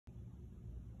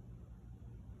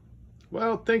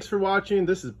Well, thanks for watching.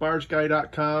 This is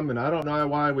bargeguy.com, and I don't know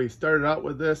why we started out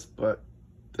with this, but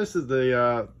this is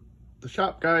the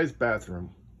shop guy's bathroom.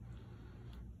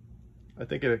 I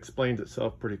think it explains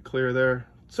itself pretty clear there.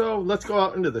 So let's go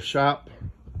out into the shop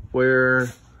where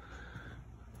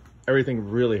everything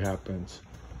really happens.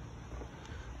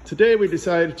 Today we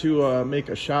decided to make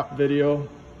a shop video,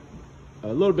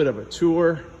 a little bit of a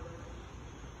tour.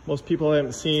 Most people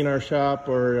haven't seen our shop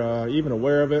or even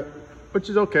aware of it, which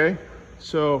is okay.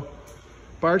 So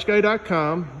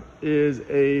bargeguy.com is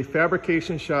a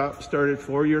fabrication shop started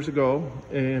 4 years ago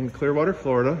in Clearwater,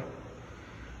 Florida.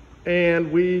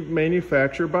 And we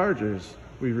manufacture barges.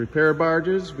 We repair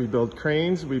barges, we build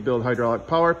cranes, we build hydraulic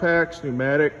power packs,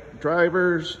 pneumatic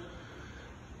drivers,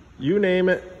 you name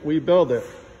it, we build it.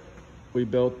 We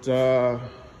built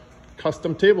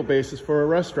custom table bases for a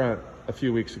restaurant a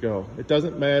few weeks ago. It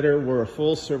doesn't matter, we're a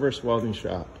full service welding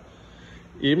shop.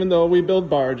 Even though we build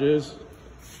barges,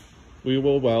 we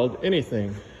will weld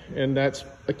anything. And that's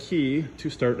a key to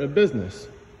starting a business.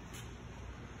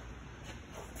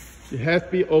 You have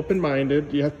to be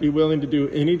open-minded. You have to be willing to do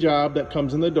any job that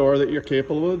comes in the door that you're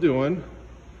capable of doing.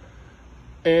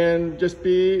 And just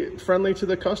be friendly to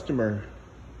the customer.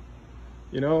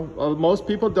 You know, most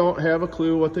people don't have a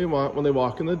clue what they want when they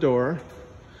walk in the door.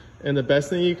 And the best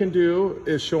thing you can do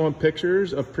is show them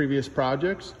pictures of previous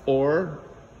projects, or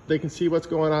they can see what's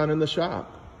going on in the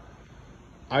shop.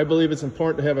 I believe it's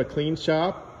important to have a clean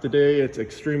shop. Today it's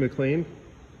extremely clean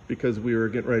because we were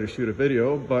getting ready to shoot a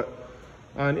video, but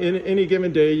on any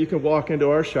given day, you can walk into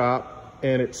our shop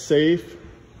and it's safe,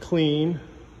 clean,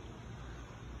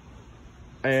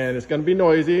 and it's gonna be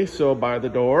noisy, so by the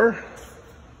door.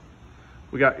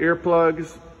 We got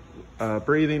earplugs,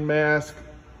 breathing mask,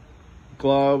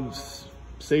 gloves,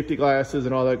 safety glasses,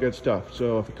 and all that good stuff.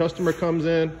 So if a customer comes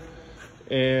in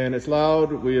and it's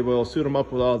loud, we will suit them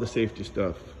up with all the safety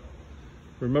stuff.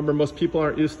 Remember, most people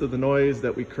aren't used to the noise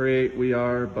that we create. We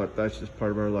are, but that's just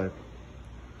part of our life.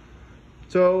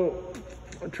 So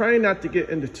I'm trying not to get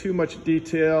into too much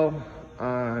detail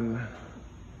on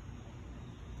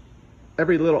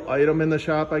every little item in the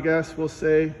shop, I guess we'll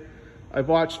say. I've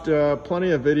watched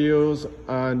plenty of videos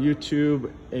on YouTube,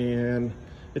 and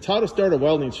it's how to start a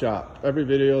welding shop. Every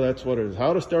video, that's what it is,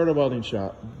 how to start a welding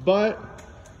shop. But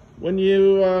when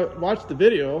you watch the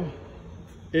video,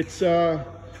 it's a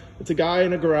guy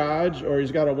in a garage, or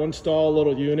he's got a one stall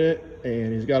little unit,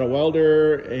 and he's got a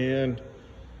welder, and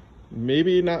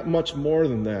maybe not much more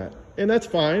than that. And that's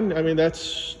fine. I mean,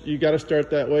 you got to start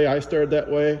that way. I started that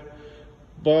way.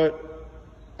 But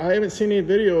I haven't seen any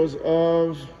videos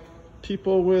of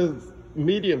people with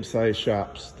medium-sized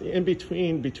shops, the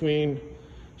in-between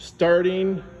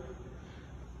starting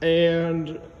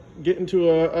and getting to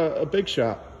a big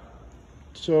shop.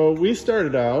 So I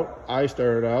started out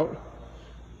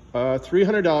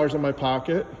 $300 in my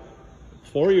pocket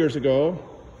 4 years ago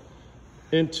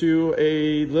into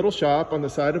a little shop on the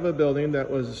side of a building that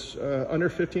was under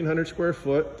 1,500 square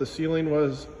foot. The ceiling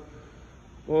was,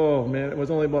 oh man, it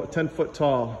was only about 10 foot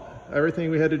tall.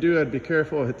 Everything we had to do, I had to be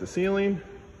careful, hit the ceiling.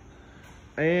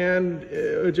 And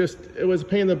it was a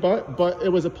pain in the butt, but it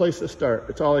was a place to start.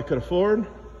 It's all I could afford,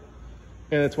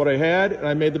 and it's what I had, and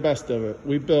I made the best of it.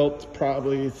 We built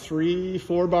probably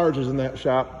 3-4 barges in that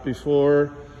shop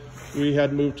before we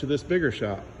had moved to this bigger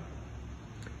shop.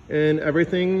 And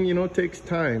everything, you know, takes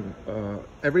time.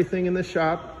 Everything in the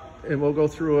shop, and we'll go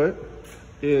through it,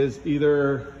 is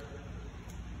either,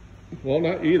 well,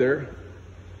 not either,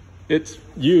 it's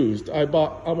used. I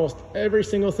bought almost every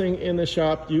single thing in the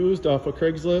shop used off of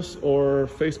Craigslist or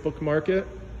Facebook Market,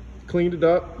 cleaned it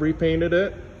up, repainted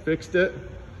it, fixed it,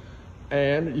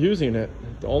 and using it.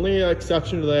 The only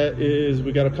exception to that is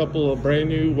we got a couple of brand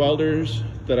new welders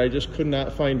that I just could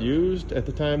not find used at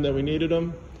the time that we needed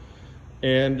them,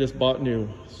 and just bought new.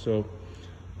 So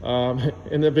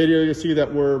in the video you'll see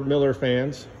that we're Miller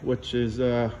fans, which is,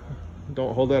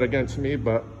 don't hold that against me,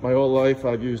 but my whole life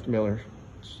I've used Miller.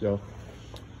 So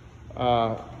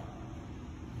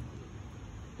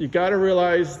you got to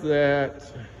realize that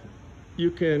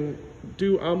you can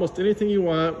do almost anything you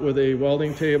want with a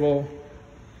welding table,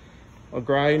 a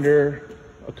grinder,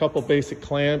 a couple basic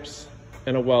clamps,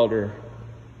 and a welder.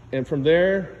 And from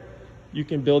there, you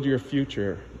can build your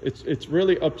future. It's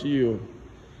really up to you.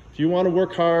 If you want to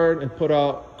work hard and put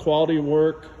out quality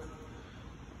work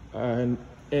and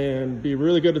be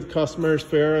really good to the customers,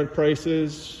 fair on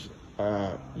prices,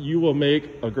 you will make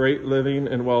a great living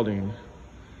in welding.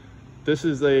 This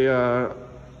is an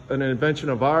invention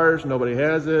of ours. Nobody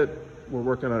has it. We're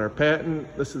working on our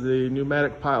patent. This is a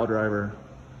pneumatic pile driver.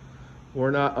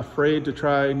 We're not afraid to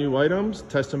try new items,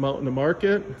 test them out in the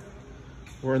market.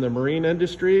 We're in the marine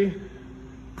industry,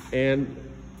 and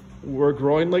we're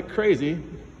growing like crazy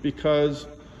because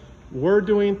we're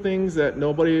doing things that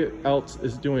nobody else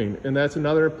is doing. And that's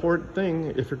another important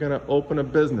thing if you're gonna open a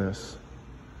business.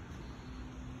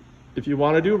 If you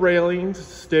wanna do railings,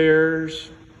 stairs,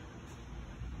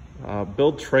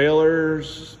 build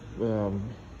trailers,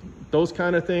 those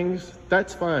kind of things,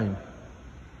 that's fine.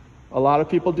 A lot of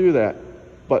people do that,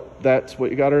 but that's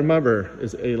what you gotta remember,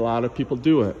 is a lot of people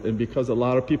do it. And because a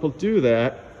lot of people do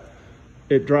that,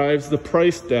 it drives the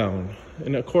price down.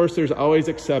 And of course, there's always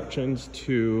exceptions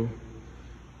to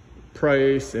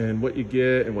price and what you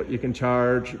get and what you can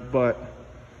charge. But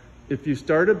if you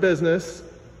start a business,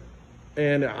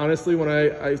 and honestly, when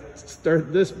I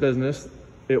started this business,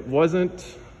 it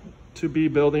wasn't to be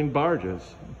building barges,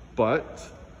 but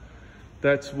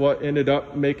that's what ended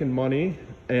up making money,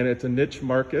 and it's a niche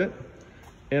market.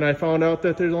 And I found out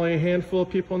that there's only a handful of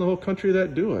people in the whole country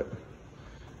that do it.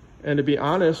 And to be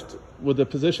honest, with the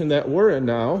position that we're in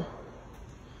now,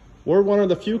 we're one of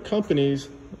the few companies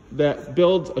that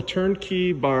builds a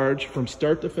turnkey barge from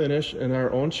start to finish in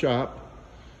our own shop,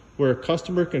 where a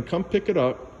customer can come pick it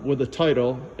up with a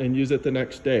title and use it the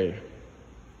next day.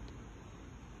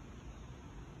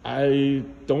 I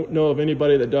don't know of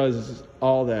anybody that does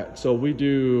all that. So we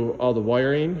do all the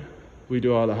wiring, we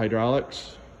do all the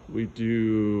hydraulics, we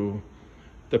do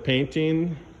the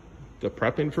painting, the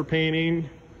prepping for painting.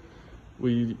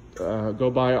 We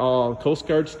go by all Coast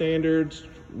Guard standards.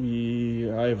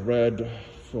 I've read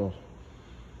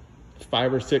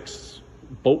 5 or 6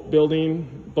 boat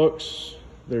building books.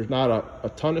 There's not a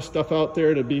ton of stuff out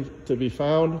there to be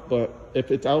found, but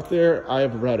if it's out there,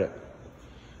 I've read it.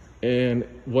 And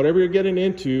whatever you're getting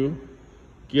into,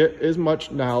 get as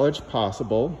much knowledge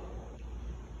possible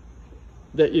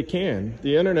that you can.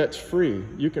 The internet's free.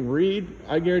 You can read.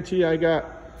 I guarantee I got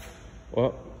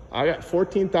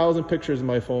 14,000 pictures in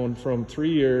my phone from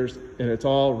 3 years, and it's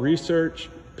all research,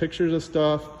 pictures of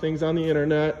stuff, things on the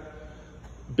internet,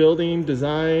 building,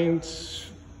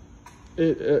 designs,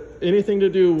 anything to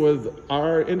do with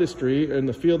our industry and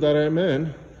the field that I'm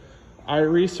in, I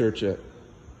research it.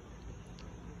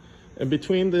 And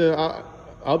between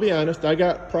I'll be honest, I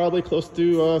got probably close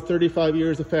to 35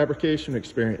 years of fabrication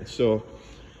experience. So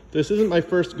this isn't my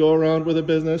first go around with a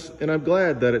business, and I'm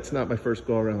glad that it's not my first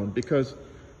go around, because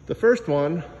the first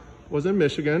one was in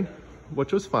Michigan,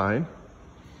 which was fine.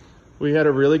 We had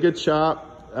a really good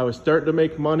shop. I was starting to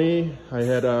make money. I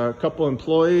had a couple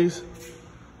employees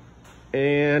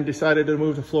and decided to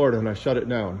move to Florida, and I shut it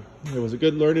down. It was a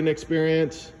good learning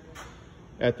experience.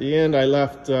 At the end, I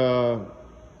left,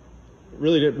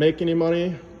 really didn't make any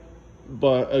money,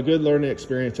 but a good learning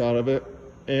experience out of it,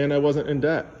 and I wasn't in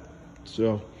debt.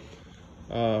 So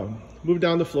moved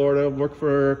down to Florida, worked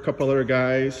for a couple other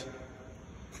guys,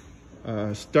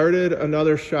 started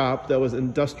another shop that was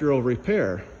industrial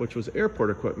repair, which was airport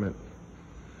equipment.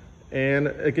 And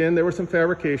again, there was some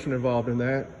fabrication involved in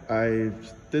that. I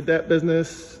did that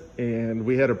business, and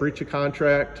we had a breach of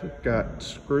contract, got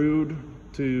screwed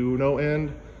to no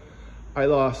end. I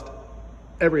lost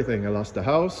everything. I lost the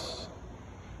house.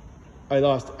 I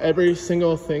lost every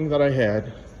single thing that I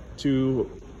had, to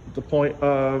the point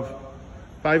of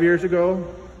 5 years ago,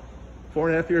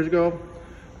 4.5 years ago,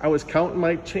 I was counting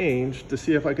my change to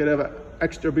see if I could have an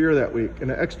extra beer that week.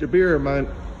 And an extra beer meant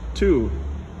 2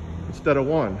 instead of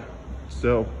 1.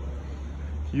 So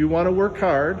if you want to work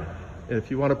hard, and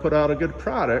if you want to put out a good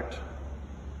product,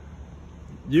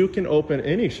 you can open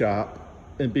any shop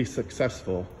and be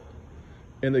successful.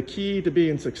 And the key to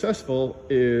being successful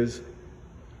is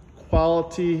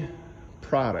quality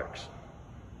products,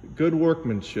 good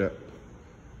workmanship.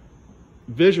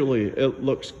 Visually, it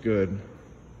looks good.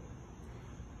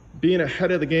 Being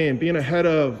ahead of the game, being ahead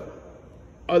of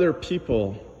other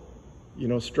people,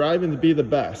 striving to be the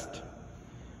best.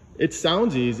 It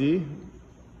sounds easy,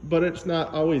 but it's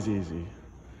not always easy.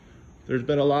 There's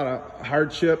been a lot of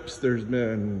hardships. There's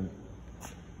been,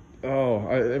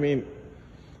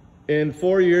 in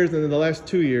 4 years and in the last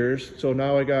 2 years, so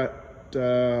now I got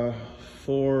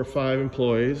 4 or 5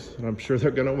 employees, and I'm sure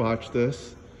they're gonna watch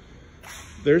this.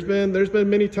 There's been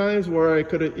many times where I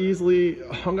could have easily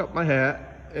hung up my hat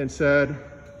and said,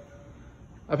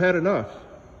 I've had enough.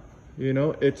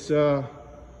 It's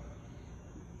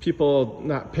people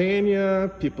not paying you,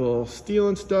 people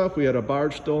stealing stuff. We had a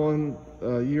barge stolen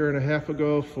a year and a half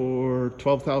ago for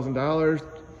 $12,000.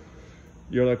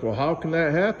 You're like, well, how can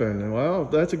that happen? Well,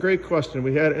 that's a great question.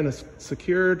 We had it in a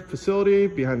secured facility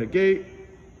behind a gate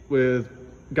with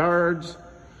guards,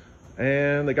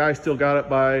 and the guy still got it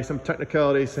by some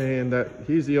technicality saying that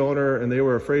he's the owner and they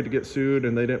were afraid to get sued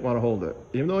and they didn't want to hold it.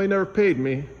 Even though he never paid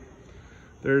me,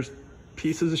 There's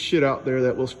pieces of shit out there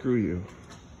that will screw you.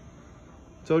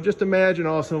 So just imagine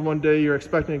all of a sudden one day you're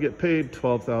expecting to get paid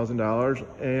 $12,000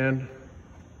 and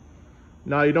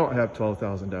now you don't have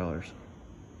 $12,000.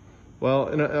 Well,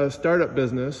 in a startup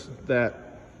business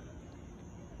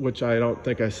which I don't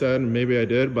think I said, and maybe I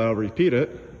did, but I'll repeat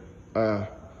it.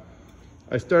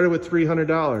 I started with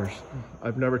 $300.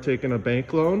 I've never taken a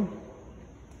bank loan.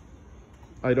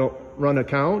 I don't run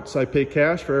accounts. I pay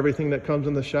cash for everything that comes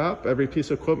in the shop. Every piece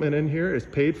of equipment in here is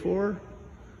paid for.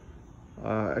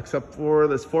 Except for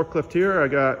this forklift here, I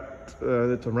got,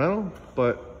 it's a rental,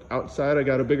 but outside I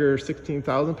got a bigger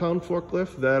 16,000 pound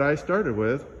forklift that I started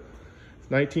with. It's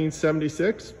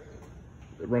 1976.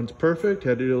 It runs perfect,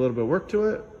 had to do a little bit of work to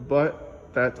it,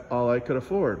 but that's all I could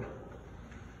afford.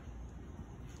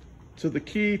 So the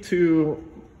key to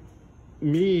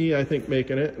me, I think,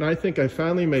 making it, and I think I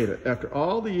finally made it after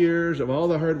all the years of all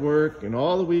the hard work and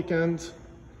all the weekends,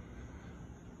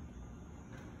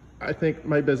 I think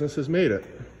my business has made it.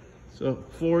 So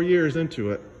 4 years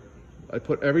into it, I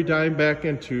put every dime back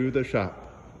into the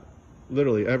shop.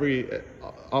 Literally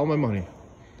all my money.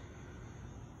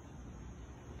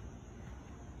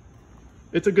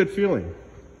 It's a good feeling.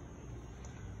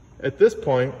 At this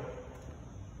point,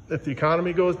 if the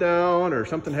economy goes down or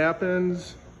something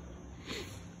happens,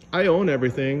 I own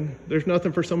everything. There's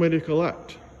nothing for somebody to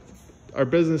collect. Our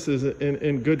business is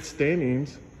in good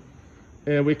standings,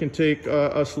 and we can take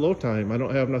a slow time. I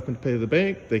don't have nothing to pay the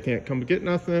bank. They can't come get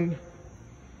nothing.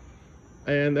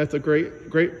 And that's a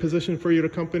great position for your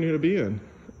company to be in.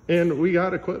 And we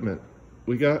got equipment.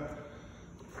 We got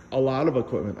a lot of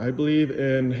equipment. I believe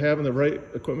in having the right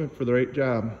equipment for the right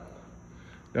job.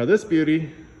 Now this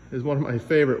beauty is one of my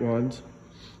favorite ones,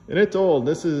 and it's old.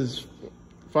 This is,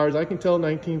 as far as I can tell,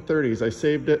 1930s. I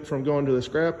saved it from going to the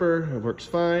scrapper. It works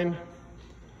fine.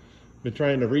 Been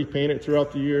trying to repaint it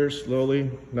throughout the years,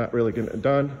 slowly, not really getting it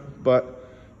done. But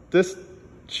this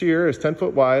shear is 10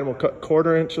 foot wide. We'll cut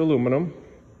 1/4 inch aluminum,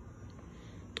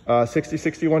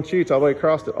 60-61 sheets all the way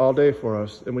across it all day for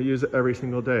us, and we use it every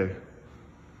single day.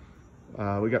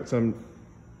 We got some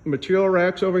material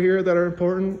racks over here that are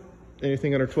important.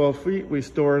 Anything under 12 feet, we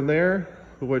store in there,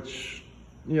 which,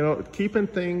 you know, keeping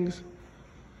things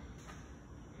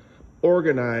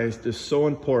organized is so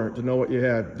important to know what you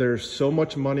have. There's so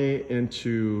much money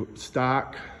into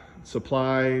stock,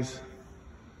 supplies.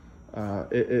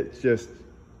 It's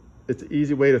an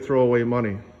easy way to throw away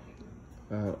money.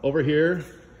 Over here,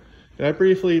 and I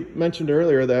briefly mentioned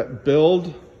earlier that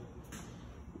build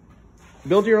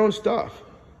your own stuff.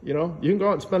 You know, you can go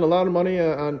out and spend a lot of money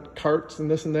on carts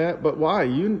and this and that, but why?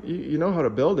 You know how to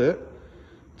build it.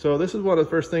 So this is one of the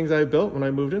first things I built when I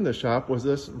moved in the shop, was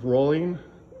this rolling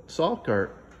salt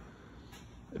cart.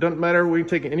 It doesn't matter, we can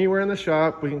take it anywhere in the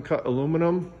shop. We can cut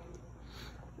aluminum.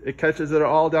 It catches it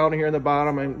all down here in the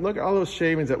bottom. And look at all those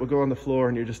shavings that would go on the floor,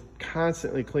 and you're just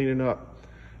constantly cleaning up.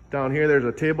 Down here, there's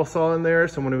a table saw in there.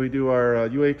 So when we do our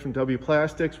UH&W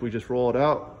plastics, we just roll it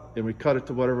out and we cut it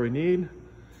to whatever we need.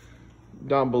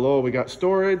 Down below, we got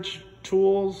storage,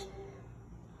 tools.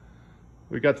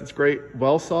 We got this great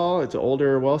well saw. It's an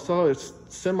older well saw. It's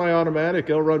semi-automatic.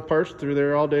 It'll run parts through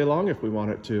there all day long if we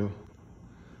want it to.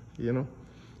 You know,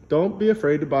 don't be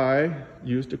afraid to buy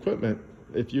used equipment.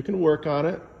 If you can work on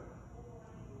it,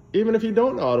 even if you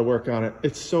don't know how to work on it,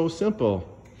 it's so simple.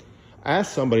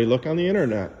 Ask somebody, look on the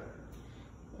internet.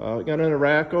 We got in a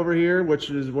rack over here, which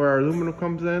is where our aluminum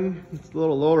comes in. It's a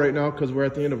little low right now because we're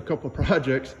at the end of a couple of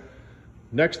projects.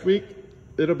 Next week,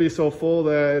 it'll be so full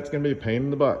that it's gonna be a pain in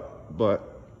the butt.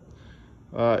 But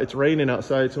it's raining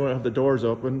outside, so we don't have the doors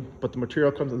open. But the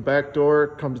material comes in the back door,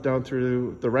 comes down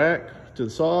through the rack to the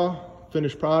saw,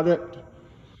 finished product,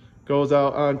 goes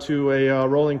out onto a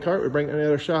rolling cart. We bring it in the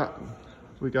other shop.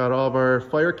 We got all of our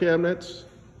fire cabinets.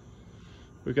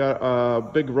 We got a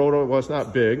big roto, well, it's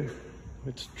not big.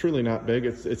 It's truly not big.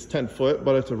 It's 10 foot,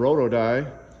 but it's a roto die.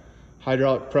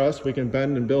 Hydraulic press. We can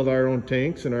bend and build our own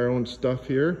tanks and our own stuff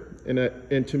here.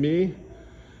 And to me,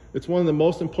 it's one of the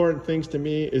most important things to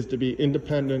me is to be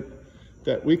independent,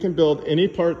 that we can build any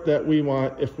part that we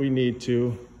want if we need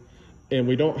to, and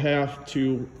we don't have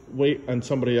to wait on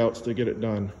somebody else to get it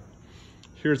done.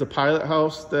 Here's a pilot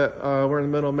house that we're in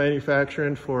the middle of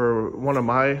manufacturing for one of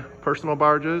my personal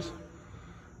barges.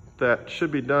 That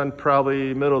should be done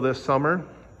probably middle of this summer.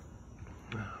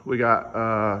 We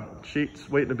got sheets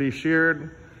waiting to be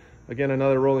sheared. Again,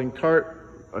 another rolling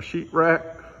cart, a sheet rack.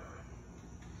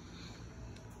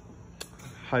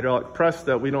 Hydraulic press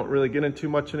that we don't really get into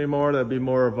much anymore. That'd be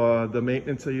more of the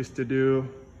maintenance I used to do.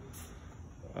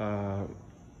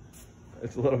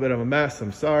 It's a little bit of a mess,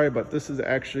 I'm sorry, but this is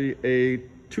actually a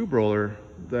tube roller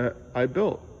that I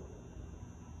built.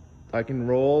 I can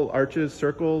roll arches,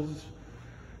 circles,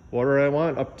 whatever I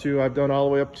want, up to, I've done all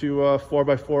the way up to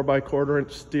 4x4 by quarter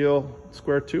inch steel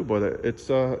square tube with it. It's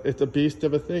a beast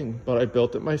of a thing, but I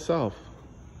built it myself.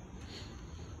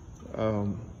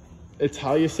 It's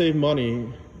how you save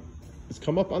money. It's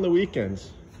come up on the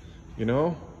weekends, you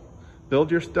know,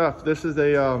 build your stuff. This is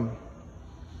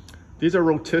these are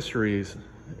rotisseries,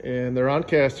 and they're on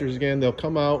casters again. They'll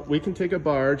come out, we can take a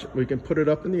barge, we can put it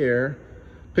up in the air,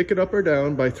 pick it up or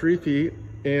down by 3 feet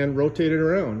and rotate it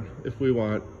around if we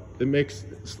want. It makes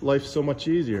life so much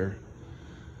easier.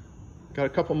 Got a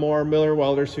couple more Miller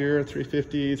welders here,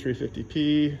 350,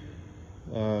 350P,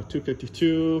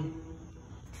 252.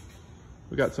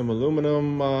 We got some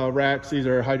aluminum racks. These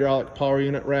are hydraulic power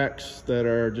unit racks that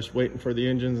are just waiting for the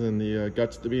engines and the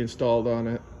guts to be installed on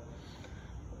it.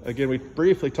 Again, we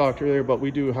briefly talked earlier, but we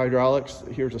do hydraulics.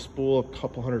 Here's a spool, a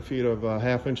couple 100 feet of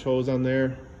 1/2-inch hose on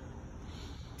there.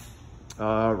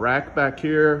 Rack back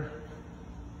here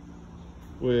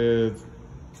with,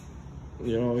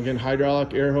 you know, again,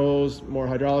 hydraulic air hose, more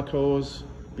hydraulic hose.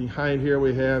 Behind here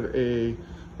we have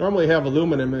normally have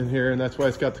aluminum in here, and that's why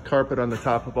it's got the carpet on the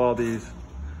top of all these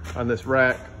on this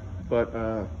rack. But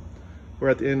we're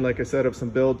at the end, like I said, of some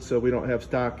builds, so we don't have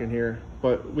stock in here.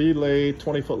 But we lay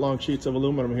 20-foot long sheets of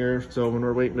aluminum here, so when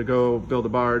we're waiting to go build a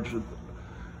barge,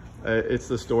 it's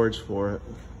the storage for it.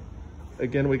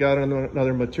 Again, we got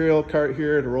another material cart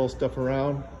here to roll stuff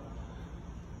around.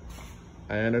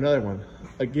 And another one.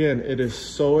 Again, it is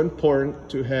so important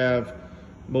to have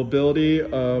mobility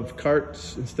of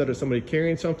carts. Instead of somebody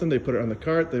carrying something, they put it on the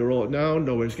cart, they roll it down,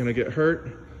 nobody's gonna get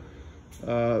hurt.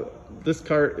 This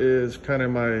cart is kind of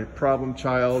my problem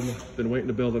child. Been waiting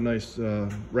to build a nice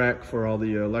rack for all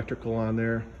the electrical on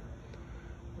there.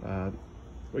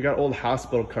 We got an old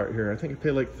hospital cart here. I think I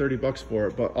paid like 30 bucks for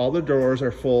it, but all the drawers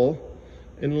are full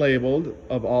and labeled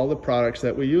of all the products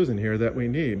that we use in here that we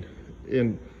need.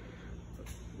 And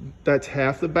that's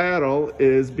half the battle,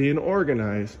 is being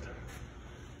organized.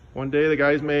 One day the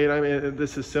guys made, I mean,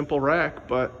 this is simple rack,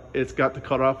 but it's got the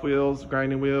cutoff wheels,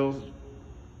 grinding wheels,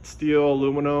 steel,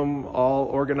 aluminum, all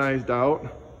organized out.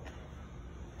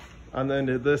 And then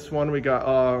to this one, we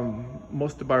got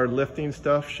most of our lifting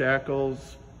stuff,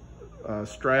 shackles,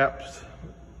 straps,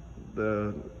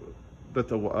 the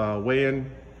weigh-in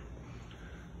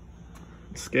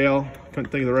scale,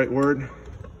 couldn't think of the right word.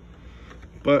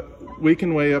 But we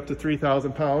can weigh up to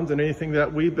 3,000 pounds, and anything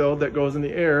that we build that goes in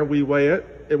the air, we weigh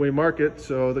it and we mark it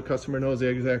so the customer knows the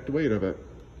exact weight of it.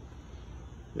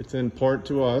 It's important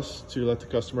to us to let the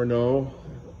customer know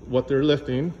what they're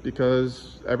lifting,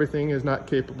 because everything is not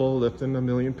capable of lifting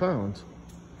 1,000,000 pounds.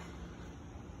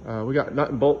 We got nut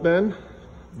and bolt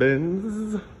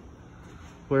bins,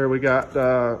 where we got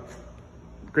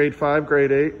grade 5,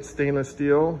 grade 8 stainless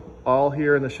steel, all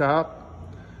here in the shop.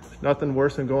 Nothing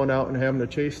worse than going out and having to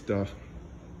chase stuff.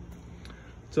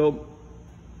 So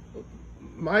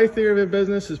my theory of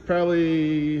business is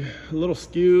probably a little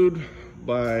skewed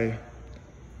by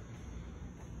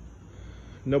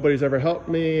nobody's ever helped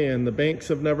me, and the banks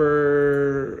have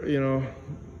never, you know,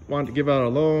 wanted to give out a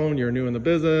loan. You're new in the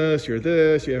business, you're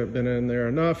this, you haven't been in there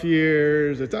enough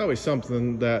years. It's always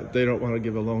something that they don't want to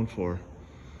give a loan for.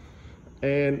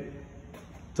 And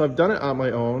so I've done it on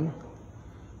my own.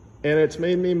 And it's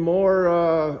made me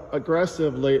more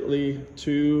aggressive lately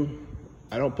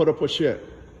I don't put up with shit.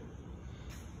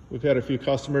 We've had a few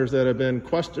customers that have been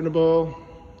questionable,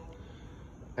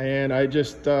 and I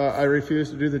refuse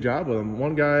to do the job with them.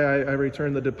 One guy, I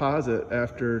returned the deposit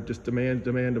after just demands,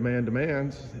 and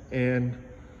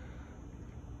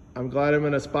I'm glad I'm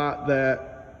in a spot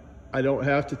that I don't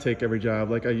have to take every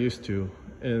job like I used to.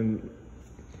 And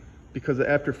because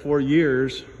after 4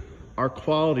 years, our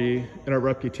quality and our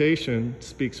reputation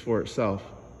speaks for itself.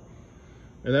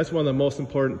 And that's one of the most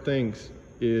important things,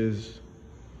 is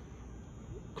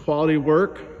quality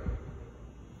work,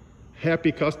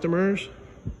 happy customers.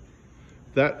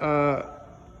 That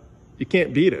you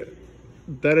can't beat it.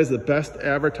 That is the best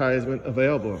advertisement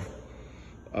available.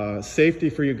 Safety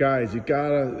for your guys. You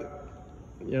gotta,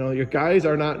 you know, your guys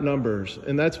are not numbers.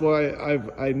 And that's why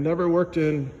I never worked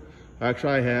in,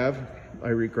 actually I have, I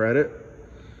regret it.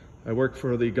 I worked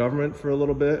for the government for a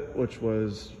little bit, which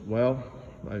was, well,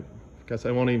 I guess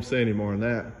I won't even say any more than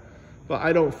that. But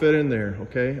I don't fit in there,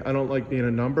 okay? I don't like being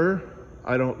a number.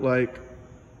 I don't like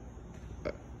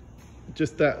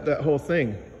just that whole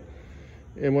thing.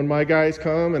 And when my guys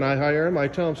come and I hire them, I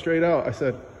tell them straight out, I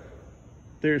said,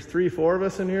 there's 3, 4 of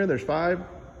us in here, there's 5,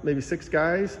 maybe 6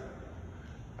 guys.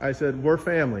 I said, we're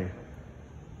family.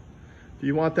 If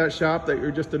you want that shop that you're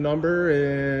just a number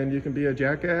and you can be a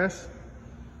jackass,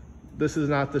 this is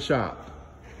not the shop,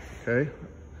 okay?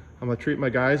 I'm gonna treat my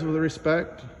guys with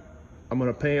respect. I'm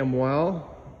gonna pay them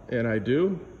well, and I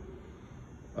do.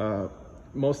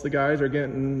 Most of the guys are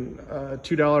getting a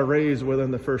 $2 raise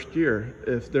within the first year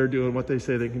if they're doing what they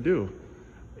say they can do.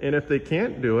 And if they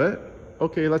can't do it,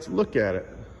 okay, let's look at it.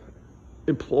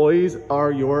 Employees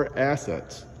are your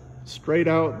assets. Straight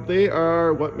out, they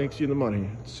are what makes you the money.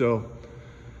 So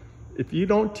if you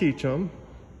don't teach them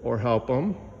or help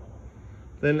them,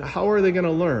 then how are they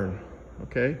gonna learn,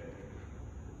 okay?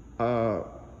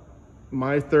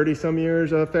 My 30-some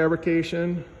years of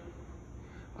fabrication,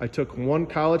 I took one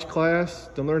college class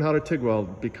to learn how to TIG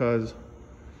weld because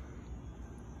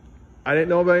I didn't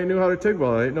know nobody knew how to TIG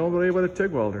weld. I didn't know nobody but a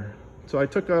TIG welder. So I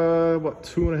took a,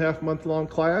 2.5 month long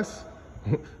class,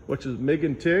 which is MIG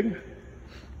and TIG.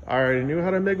 I already knew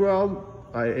how to MIG weld.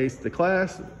 I aced the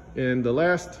class. And the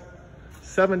last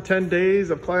 7-10 days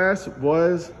of class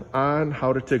was on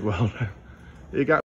how to TIG weld. It got